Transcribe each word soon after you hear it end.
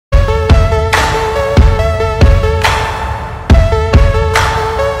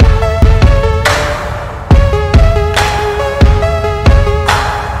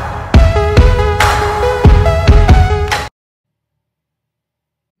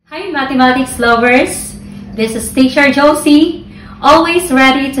Hi mathematics lovers, this is Teacher Josie, always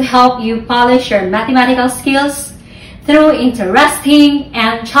ready to help you polish your mathematical skills through interesting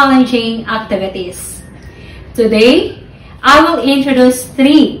and challenging activities. Today, I will introduce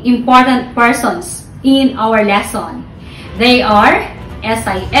three important persons in our lesson. They are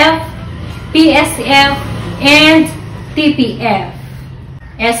SIF, PSF, and TPF.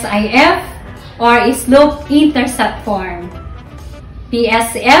 SIF or slope-intercept form.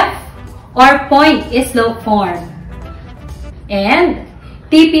 PSF or point-slope form. And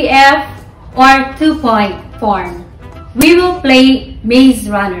TPF or two-point form. We will play Maze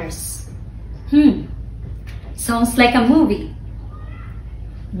Runners. Sounds like a movie.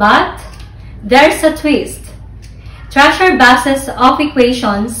 But there's a twist. Treasure boxes of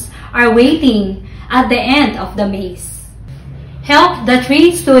equations are waiting at the end of the maze. Help the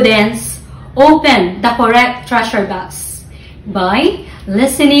three students open the correct treasure box by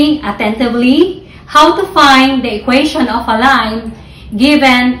listening attentively how to find the equation of a line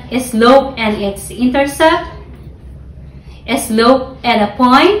given a slope and its intercept, a slope and a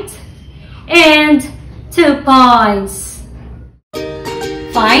point, and 2 points.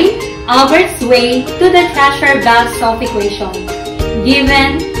 Find Albert's way to the treasure box of equation.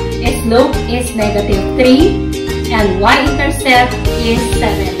 Given a slope is -3 and y-intercept is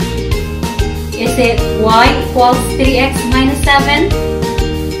 7. Is it y equals 3x minus 7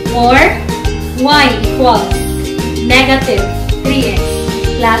 or y equals -3x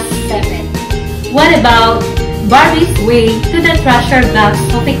plus 7? What about Barbie's way to the treasure box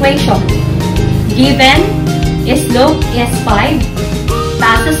of equation? Given a slope is 5,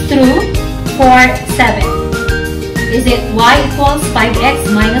 passes through for 7. Is it y equals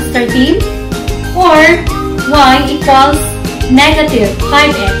 5x minus 13 or y equals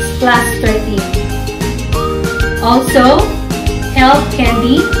 -5x plus 13? Also, help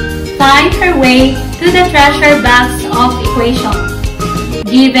Candy find her way to the treasure box of equation.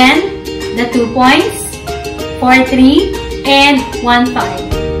 Given the 2 points, 4, 3, and 1, 5.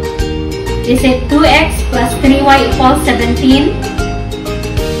 Is it 2x plus 3y equals 17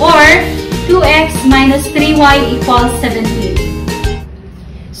 or 2x minus 3y equals 17?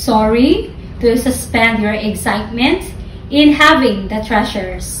 Sorry to suspend your excitement in having the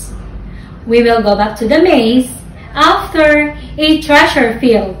treasures. We will go back to the maze after a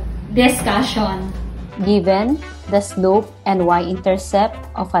treasure-filled discussion. Given the slope and y-intercept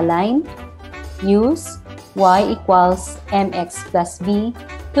of a line, use y equals mx plus b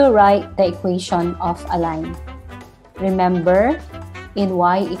to write the equation of a line. Remember, in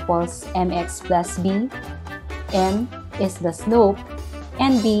y equals mx plus b, m is the slope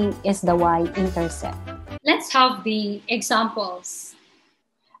and b is the y-intercept. Let's have the examples.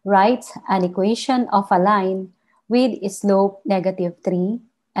 Write an equation of a line with a slope -3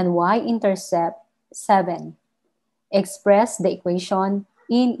 and y-intercept 7. Express the equation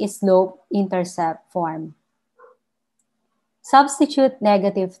in a slope-intercept form. Substitute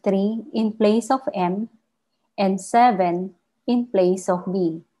 -3 in place of m and 7 in place of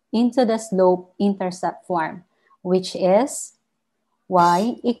b into the slope-intercept form, which is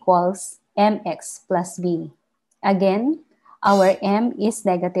y equals mx plus b. Again, our m is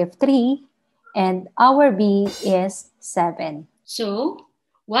 -3 and our b is 7. So,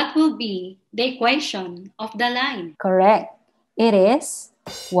 what will be the equation of the line? Correct. It is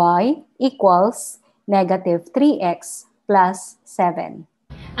y equals -3x plus 7.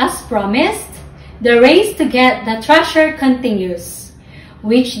 As promised, the race to get the treasure continues.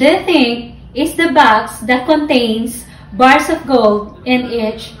 Which do you think is the box that contains bars of gold in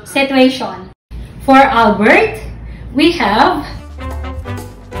each situation? For Albert, we have...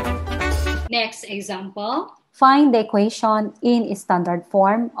 Next example. Find the equation in standard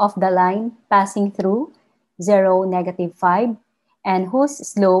form of the line passing through 0, -5 and whose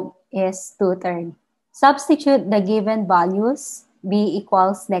slope is 2/3. Substitute the given values b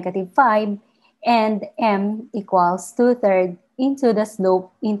equals -5 and m equals 2/3 into the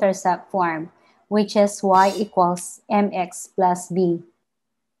slope-intercept form, which is y equals mx plus b.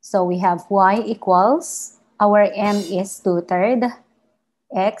 So we have y equals, our m is 2/3,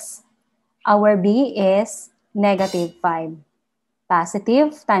 x, our b is -5.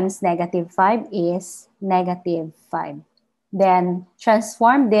 Positive times -5 is -5. Then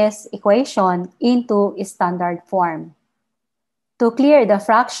transform this equation into standard form. To clear the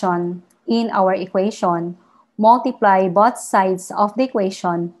fraction in our equation, multiply both sides of the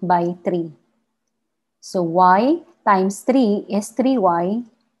equation by 3. So y times 3 is 3y.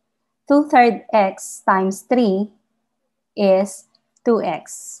 2/3 x times 3 is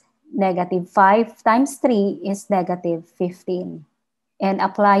 2x. -5 times 3 is -15. And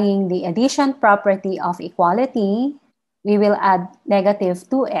applying the addition property of equality, we will add negative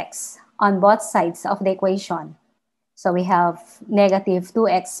 2x on both sides of the equation. So we have negative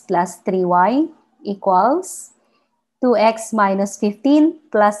 2x plus 3y equals 2x minus 15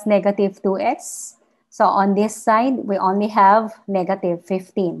 plus negative 2x. So on this side, we only have negative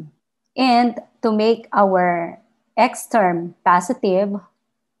 15. And to make our x term positive,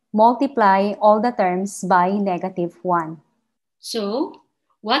 multiply all the terms by negative 1. So,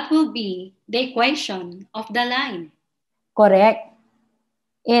 what will be the equation of the line? Correct.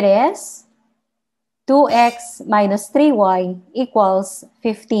 It is 2x minus 3y equals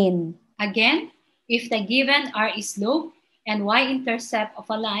 15. Again, if the given r is slope and y-intercept of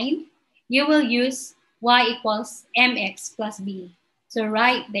a line, you will use y equals mx plus b to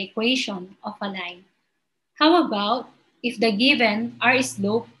write the equation of a line. How about if the given r is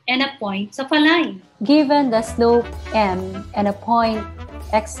slope and a point of a line? Given the slope m and a point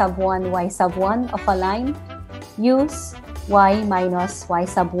x sub 1, y sub 1 of a line, use y minus y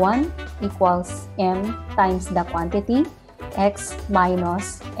sub 1 equals m times the quantity x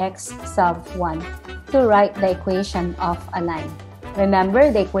minus x sub 1 to write the equation of a line.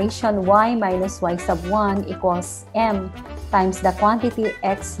 Remember, the equation y minus y sub 1 equals m times the quantity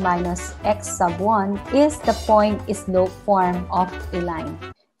x minus x sub 1 is the point-slope form of a line.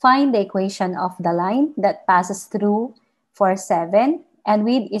 Find the equation of the line that passes through for 7 and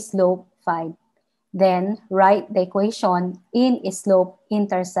with a slope 5. Then write the equation in a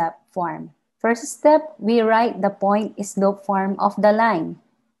slope-intercept form. First step, we write the point-slope form of the line.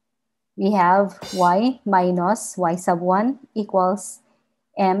 We have y minus y sub 1 equals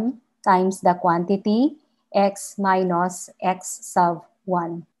m times the quantity x minus x sub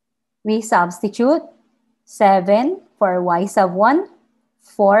 1. We substitute 7 for y sub 1,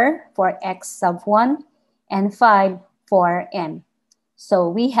 4 for x sub 1, and 5 for m. So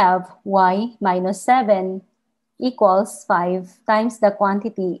we have y minus 7 equals 5 times the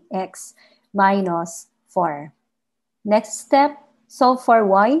quantity x minus 4. Next step, solve for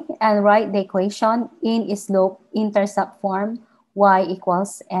y and write the equation in slope-intercept form y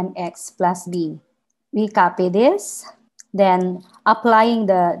equals mx plus b. We copy this. Then, applying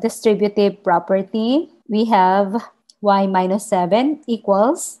the distributive property, we have y minus 7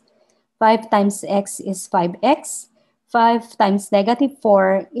 equals 5 times x is 5x. 5 times negative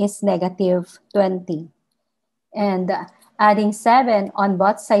 4 is negative 20. And adding 7 on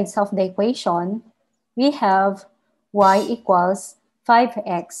both sides of the equation, we have y equals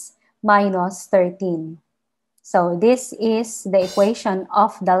 5x minus 13. So this is the equation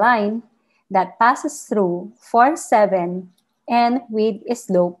of the line that passes through for 7 and with a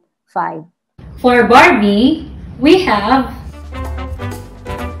slope 5. For Barbie, we have,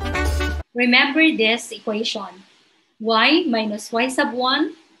 remember this equation, y minus y sub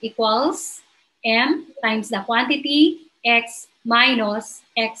 1 equals m times the quantity x minus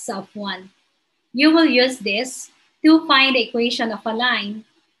x sub 1. You will use this to find the equation of a line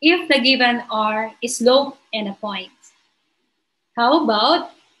if the given r is slope and a point. How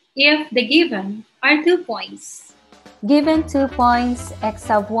about if the given are 2 points? Given 2 points, x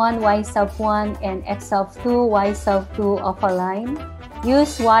sub 1, y sub 1, and x sub 2, y sub 2 of a line,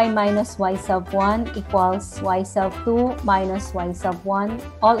 use y minus y sub 1 equals y sub 2 minus y sub 1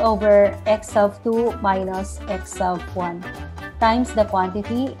 all over x sub 2 minus x sub 1 times the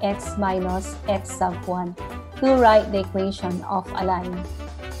quantity x minus x sub 1 to write the equation of a line.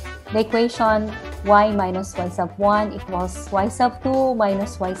 The equation y minus y sub 1 equals y sub 2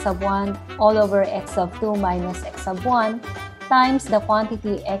 minus y sub 1 all over x sub 2 minus x sub 1 times the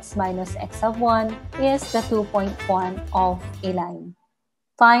quantity x minus x sub 1 is the 2-point form of a line.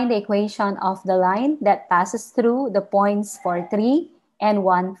 Find the equation of the line that passes through the points for 3 and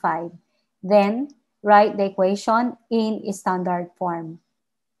 1, 5. Then, write the equation in standard form.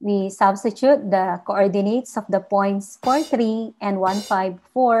 We substitute the coordinates of the points for 3 and 1, 5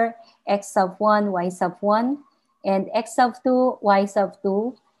 for x sub 1, y sub 1, and x sub 2, y sub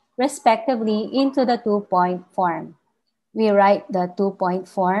 2, respectively into the 2-point form. We write the 2-point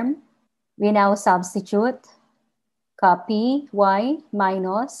form. We now substitute copy y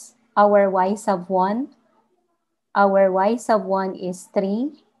minus our y sub 1. Our y sub 1 is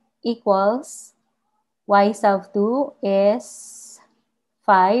 3 equals y sub 2 is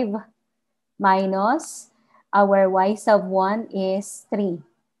 5 minus our y sub 1 is 3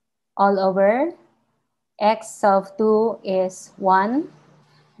 all over x sub 2 is 1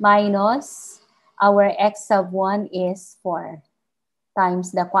 minus our x sub 1 is 4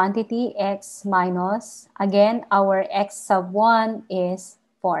 times the quantity x minus, again, our x sub 1 is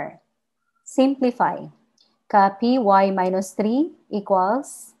 4. Simplify. Copy y minus 3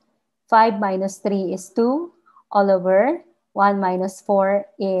 equals 5 minus 3 is 2 all over 1 minus 4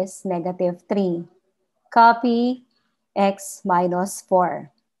 is negative 3. Copy x minus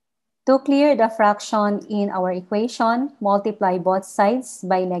 4. To clear the fraction in our equation, multiply both sides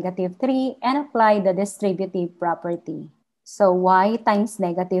by negative 3 and apply the distributive property. So y times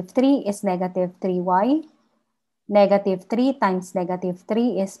negative 3 is negative 3y. Negative 3 times negative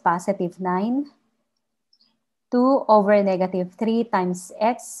 3 is positive 9. 2 over negative 3 times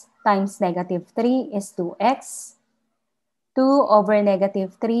x times negative 3 is 2x. 2 over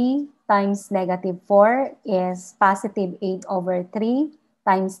negative 3 times negative 4 is positive 8 over 3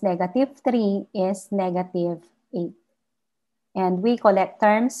 times negative 3 is negative 8. And we collect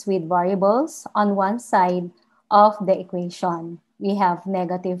terms with variables on one side of the equation. We have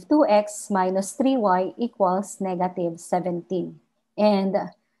negative 2x minus 3y equals negative 17. And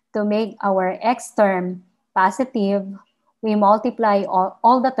to make our x term positive, we multiply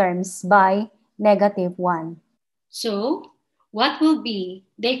all the terms by negative 1. So, what will be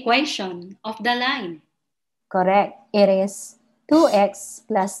the equation of the line? Correct. It is 2x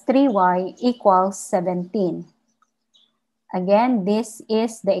plus 3y equals 17. Again, this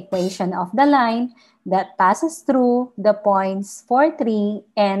is the equation of the line that passes through the points 4, 3,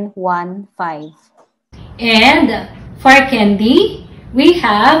 and 1, 5. And for candy, we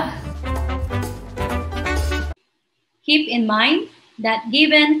have... Keep in mind that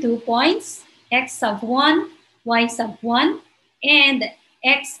given 2 points, x sub 1, y sub 1, and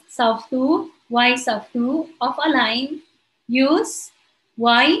x sub 2, y sub 2 of a line, use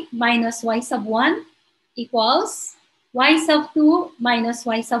y minus y sub 1 equals y sub 2 minus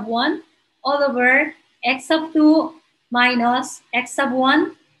y sub 1 all over x sub 2 minus x sub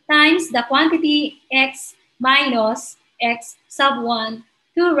 1 times the quantity x minus x sub 1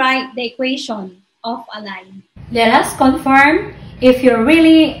 to write the equation of a line. Let us confirm if you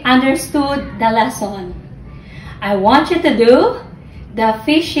really understood the lesson. I want you to do the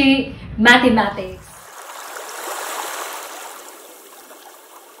fishy mathematics.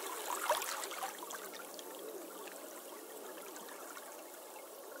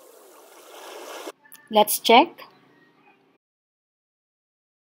 Let's check.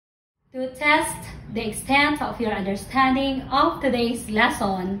 To test the extent of your understanding of today's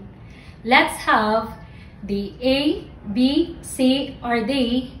lesson, let's have the A, B, C, or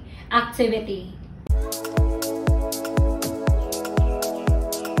D activity.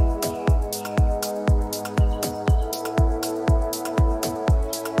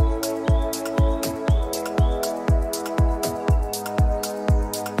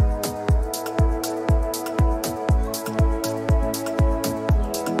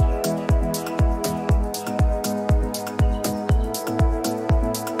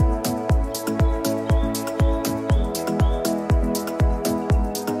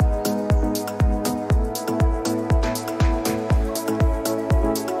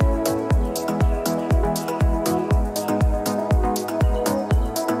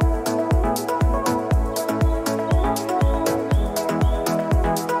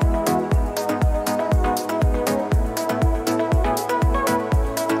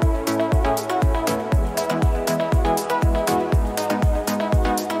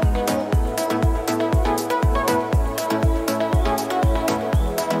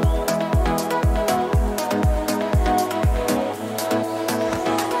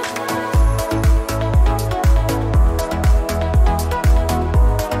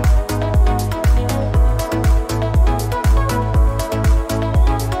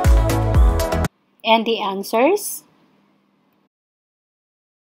 And the answers?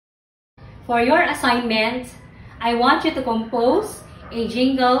 For your assignment, I want you to compose a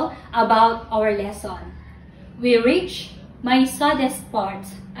jingle about our lesson. We reach my saddest part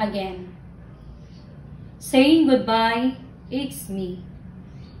again. Saying goodbye, it's me.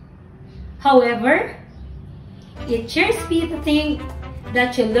 However, it cheers me to think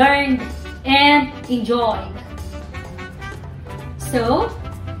that you learned and enjoyed. So,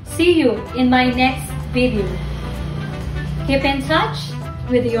 see you in my next video. Keep in touch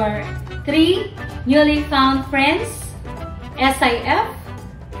with your 3 newly found friends, SIF,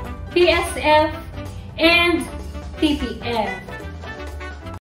 PSF, and TPF.